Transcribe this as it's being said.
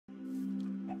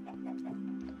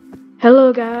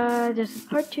Hello guys, this is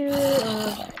part 2 of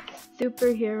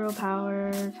superhero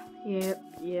powers. Yep,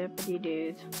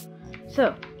 dudes.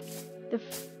 So,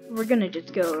 we're gonna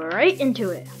just go right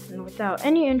into it, and without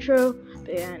any intro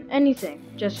and anything,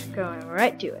 just going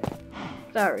right to it.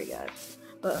 Sorry guys,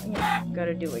 but yeah,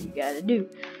 gotta do what you gotta do.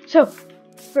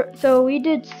 So we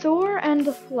did Thor and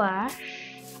the Flash.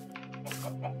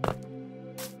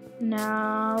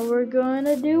 Now we're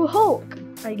gonna do Hulk,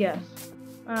 I guess.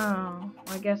 Oh,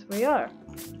 I guess we are.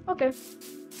 Okay.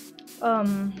 So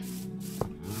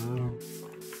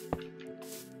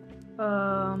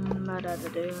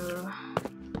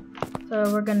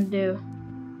we're gonna do.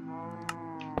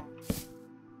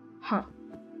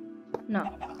 No.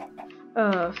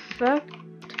 Effect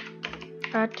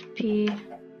at P.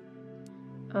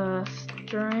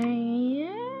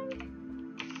 Strength.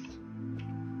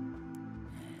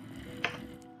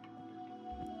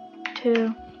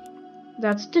 Two.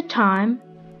 That's the time.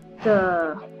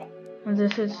 And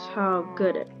this is how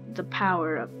good the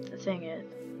power of the thing is.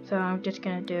 So I'm just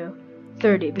gonna do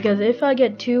 30 because if I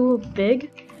get too big,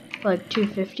 like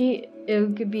 250,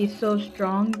 it could be so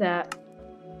strong that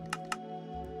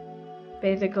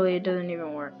basically it doesn't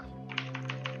even work.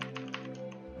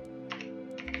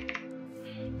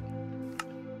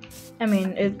 I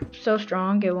mean, it's so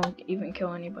strong it won't even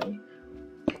kill anybody.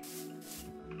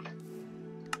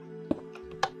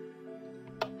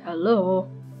 Hello.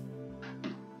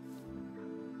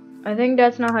 I think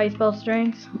that's not how you spell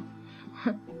strength.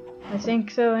 I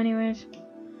think so anyways.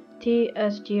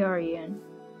 TSGREN.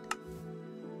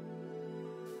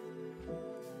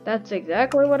 That's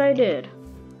exactly what I did.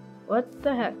 What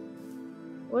the heck?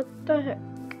 What the heck?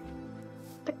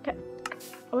 What the heck?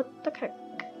 What the heck?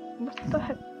 What the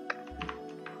heck?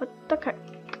 What the heck?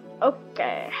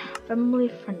 Okay. Family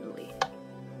friendly.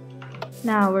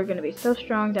 Now we're gonna be so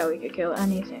strong that we could kill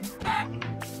anything.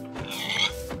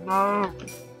 I'm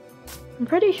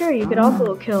pretty sure you could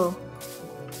also kill.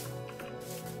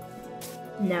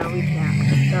 No, we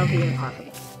can't. That would be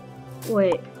impossible.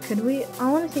 Wait, could we?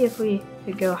 I want to see if we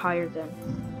could go higher than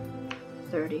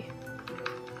 30.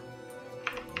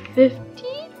 50?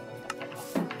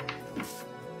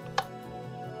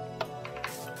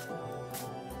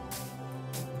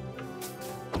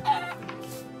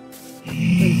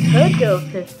 We could go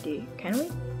 50. Can we?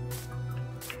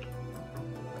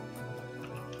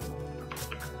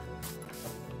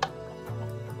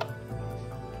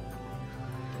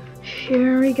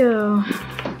 Here we go.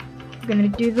 We're gonna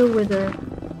do the wither.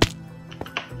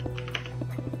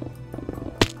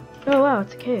 Oh wow,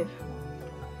 it's a cave.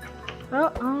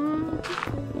 Oh,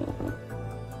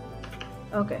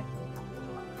 okay.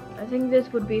 I think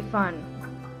this would be fun.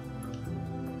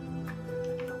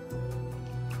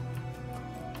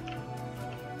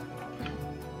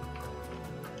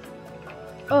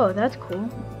 Oh, that's cool.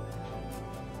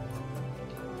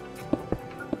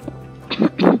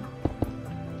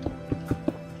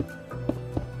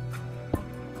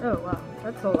 Oh wow,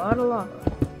 that's a lot of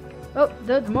lava. Oh,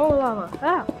 there's more lava.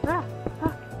 Ah.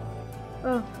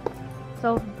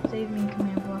 Oh, save me,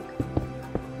 command block.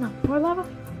 No, more lava.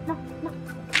 No.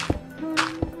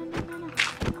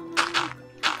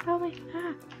 Help me.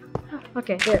 Ah.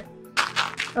 Okay, there.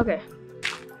 Okay.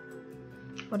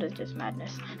 What is this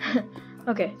madness?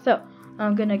 Okay, so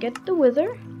I'm gonna get the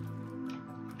wither.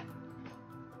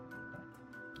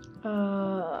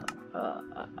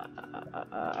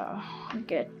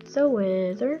 Get the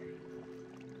wither.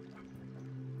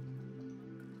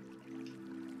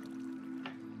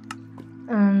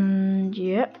 And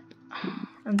yep.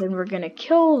 And then we're gonna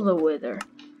kill the wither.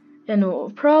 And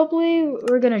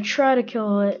we're gonna try to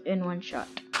kill it in one shot.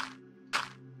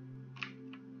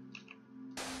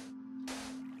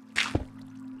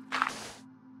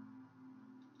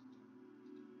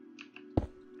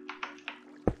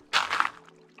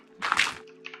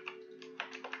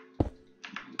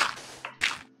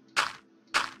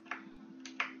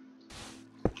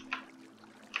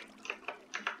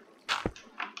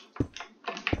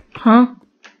 Huh?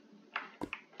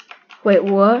 Wait,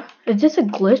 what? Is this a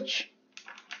glitch?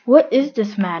 What is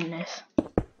this madness?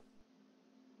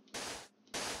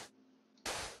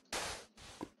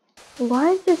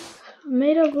 Why is this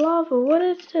made of lava? What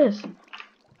is this?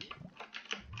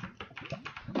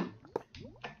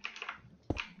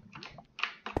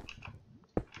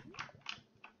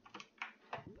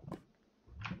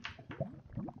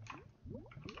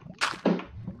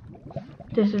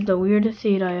 This is the weirdest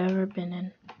seed I've ever been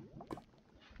in.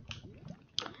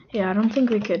 Yeah, I don't think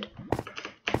we could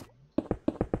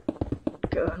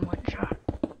go in one shot.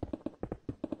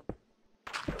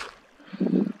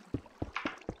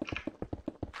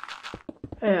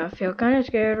 Yeah, I feel kind of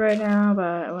scared right now,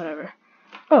 but whatever.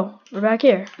 Oh, we're back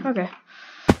here. Okay.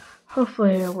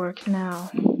 Hopefully it works now.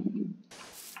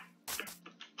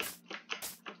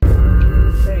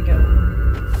 There we go.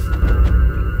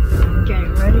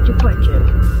 Getting ready to punch it.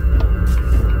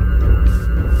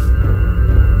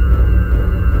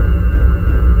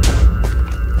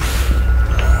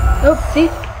 Oh, see?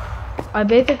 I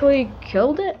basically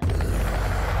killed it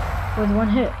with one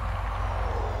hit.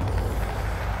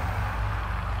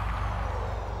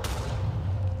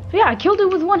 So yeah, I killed it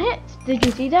with one hit. Did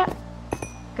you see that?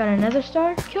 Got another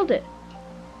star, killed it.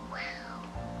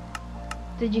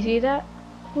 Did you see that?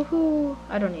 Woohoo!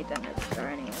 I don't need that another star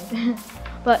anyway.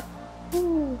 But,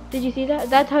 woo, did you see that?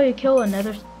 That's how you kill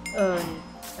another,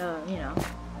 you know,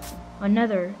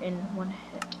 another in one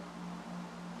hit.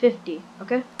 50,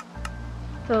 okay?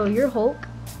 So you're Hulk.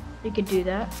 You could do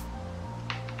that.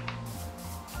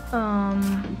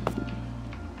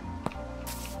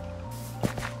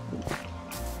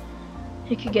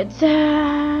 You could get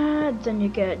that, then you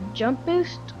get jump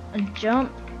boost,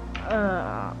 jump,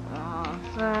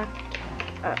 fact,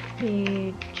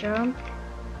 P jump,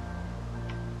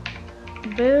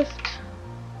 boost,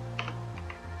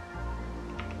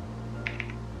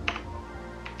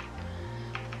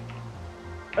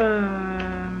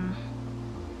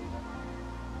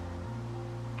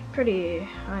 pretty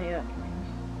high up.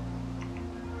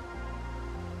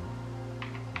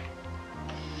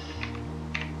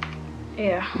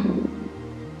 Yeah.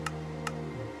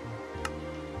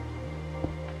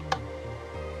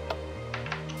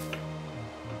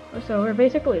 So we're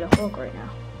basically the Hulk right now.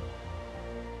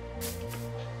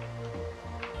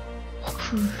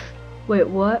 Wait,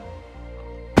 what?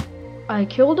 I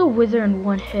killed a wizard in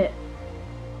one hit,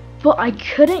 but I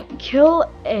couldn't kill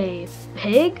a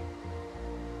pig?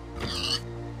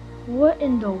 What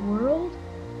in the world?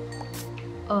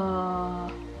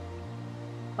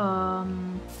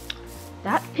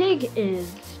 That pig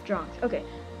is strong. Okay,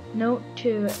 note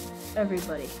to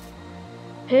everybody.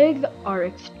 Pigs are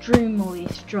extremely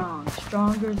strong.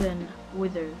 Stronger than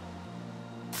wizards.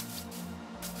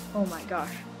 Oh my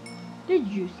gosh. Did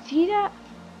you see that?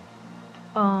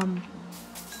 I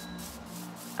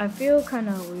feel kind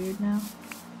of weird now.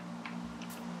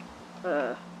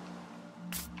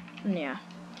 Yeah.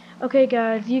 Okay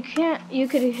guys, you could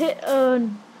hit,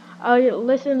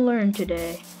 lesson learned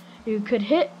today. You could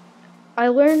hit, I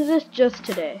learned this just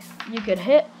today. You could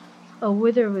hit a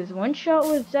wither with one shot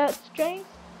with that strength,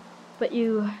 but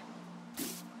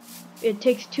it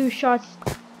takes 2 shots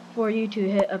for you to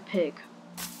hit a pig.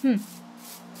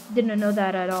 Didn't know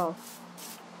that at all.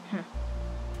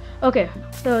 Okay,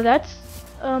 so that's,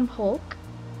 Hulk.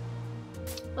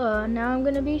 Now I'm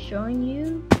gonna be showing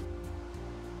you,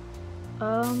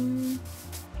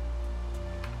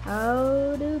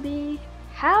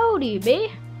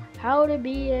 how to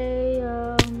be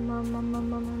a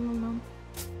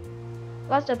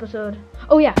last episode.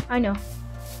 Oh yeah, I know.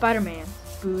 Spider-Man.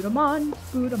 Spider-Man,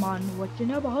 what you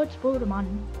know about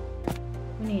Spider-Man?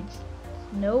 We need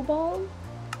snowballs.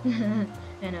 I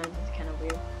know this is kind of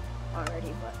weird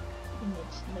already, but we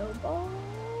need snowballs.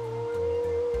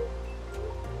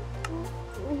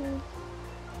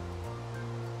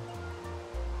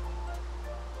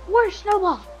 Where's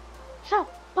Snowball?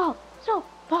 Snowball.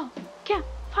 Can't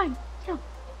find Snow.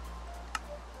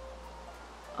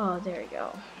 Oh, there we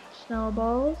go.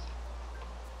 Snowballs.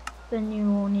 Then you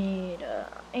will need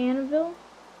anvil.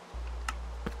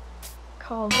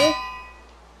 Call this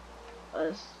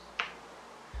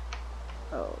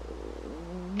a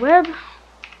web.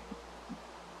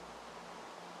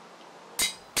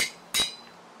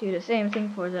 Do the same thing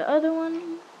for the other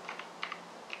one.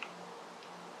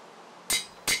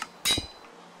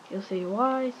 You'll see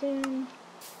why soon.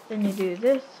 Then you do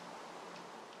this.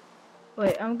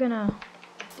 Wait, I'm gonna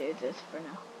do this for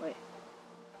now. Wait.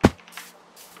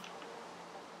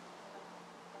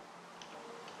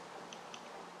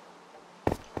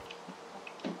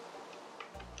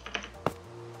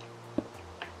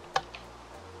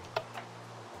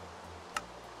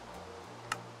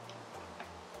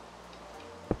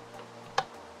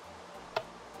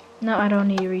 No, I don't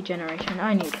need regeneration.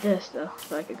 I need this though,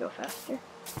 so I could go faster.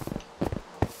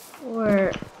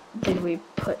 Where did we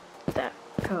put that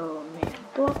command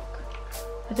block?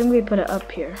 I think we put it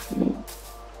up here.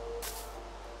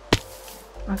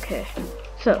 Okay,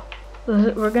 so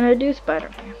we're gonna do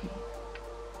Spider-Man.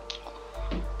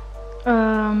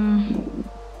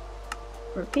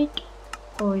 Repeat,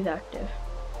 always active.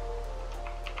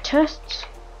 Tests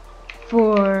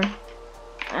for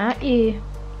 @e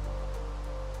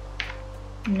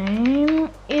name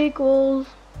equals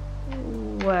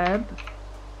web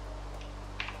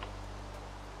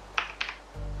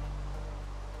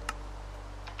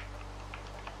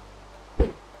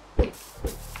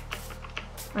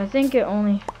I think it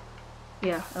only,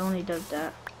 yeah, it only does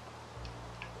that.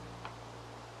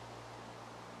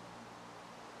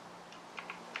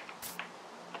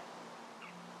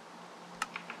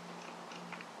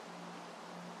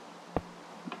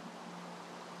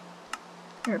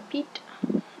 Repeat.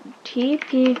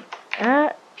 TP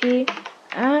at P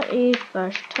at E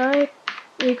slash type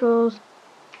equals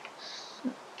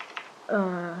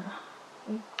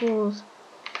equals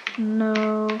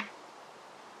no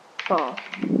ball.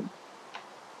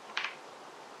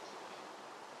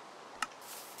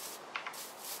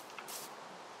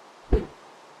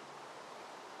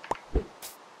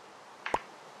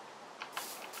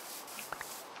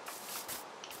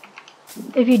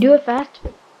 If you do it fast,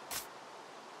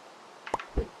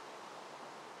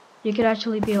 you could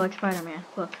actually be like Spider-Man.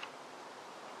 Look.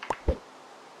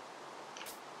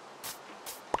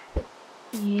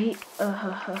 Yeah.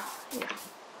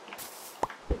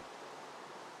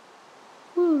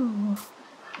 Woo.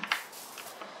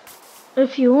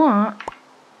 If you want,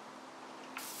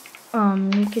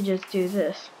 you could just do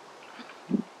this.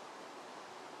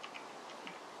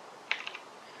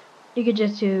 You could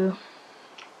just do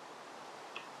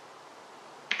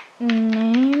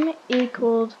name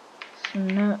equals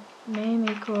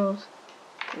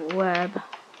web.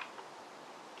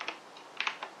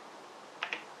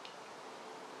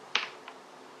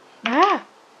 Ah!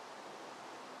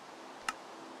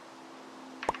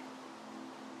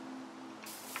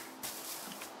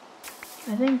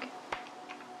 I think.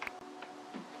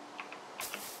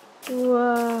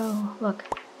 Whoa! Look.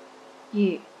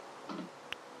 Yeah.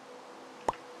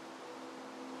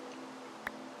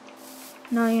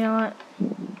 No, you know what?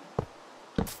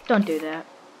 Don't do that.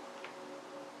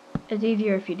 It's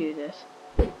easier if you do this.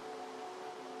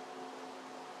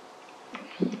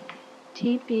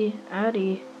 TP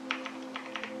Addy.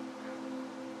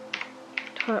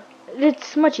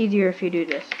 It's much easier if you do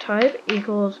this. Type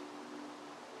equals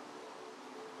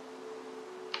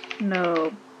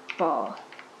no ball.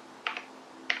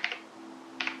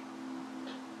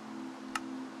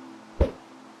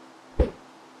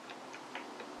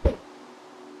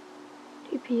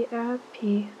 TP add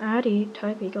P Addy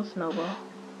type equals snowball.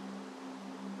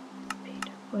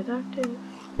 With active.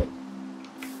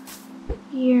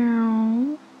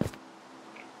 Yeah.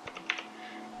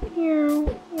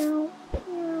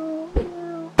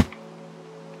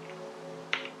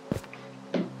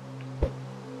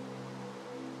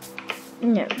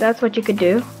 Yeah, that's what you could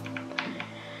do.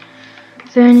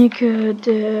 Then you could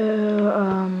do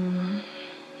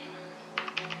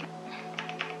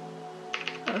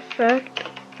effect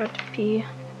at P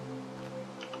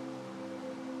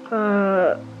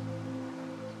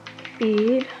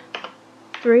speed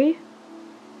 3.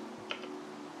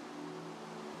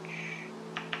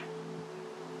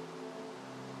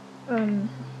 Um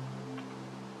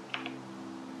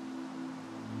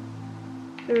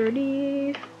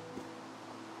 33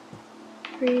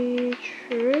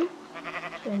 true.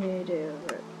 So I need to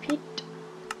repeat.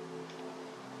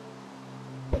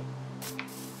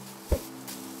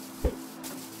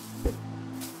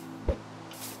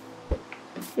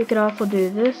 You could also do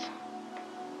this.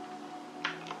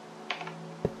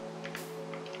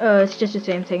 It's just the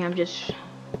same thing. I'm just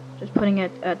putting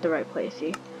it at the right place.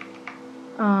 See.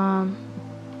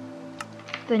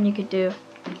 Then you could do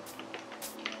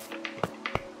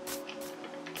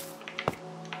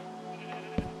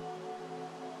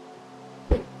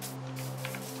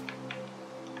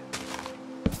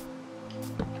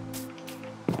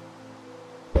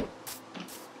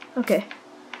okay.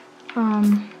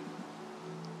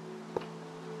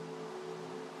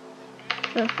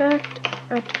 Effect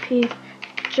at P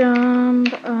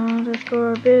jump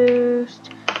underscore boost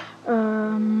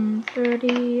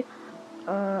 30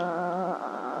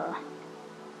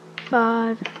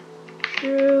 5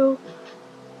 true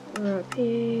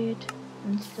repeat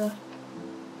and stuff.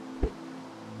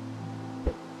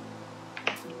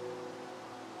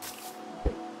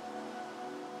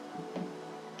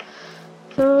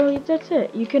 So that's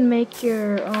it. You can make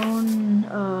your own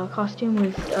costume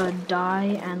with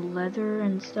dye and leather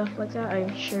and stuff like that.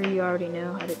 I'm sure you already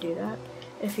know how to do that.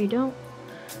 If you don't,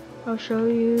 I'll show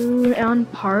you on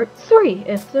part 3,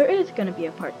 if there is gonna be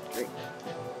a part 3.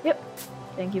 Yep.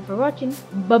 Thank you for watching.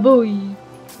 Bye-bye.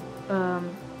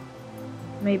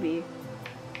 Maybe.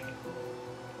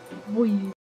 Boy.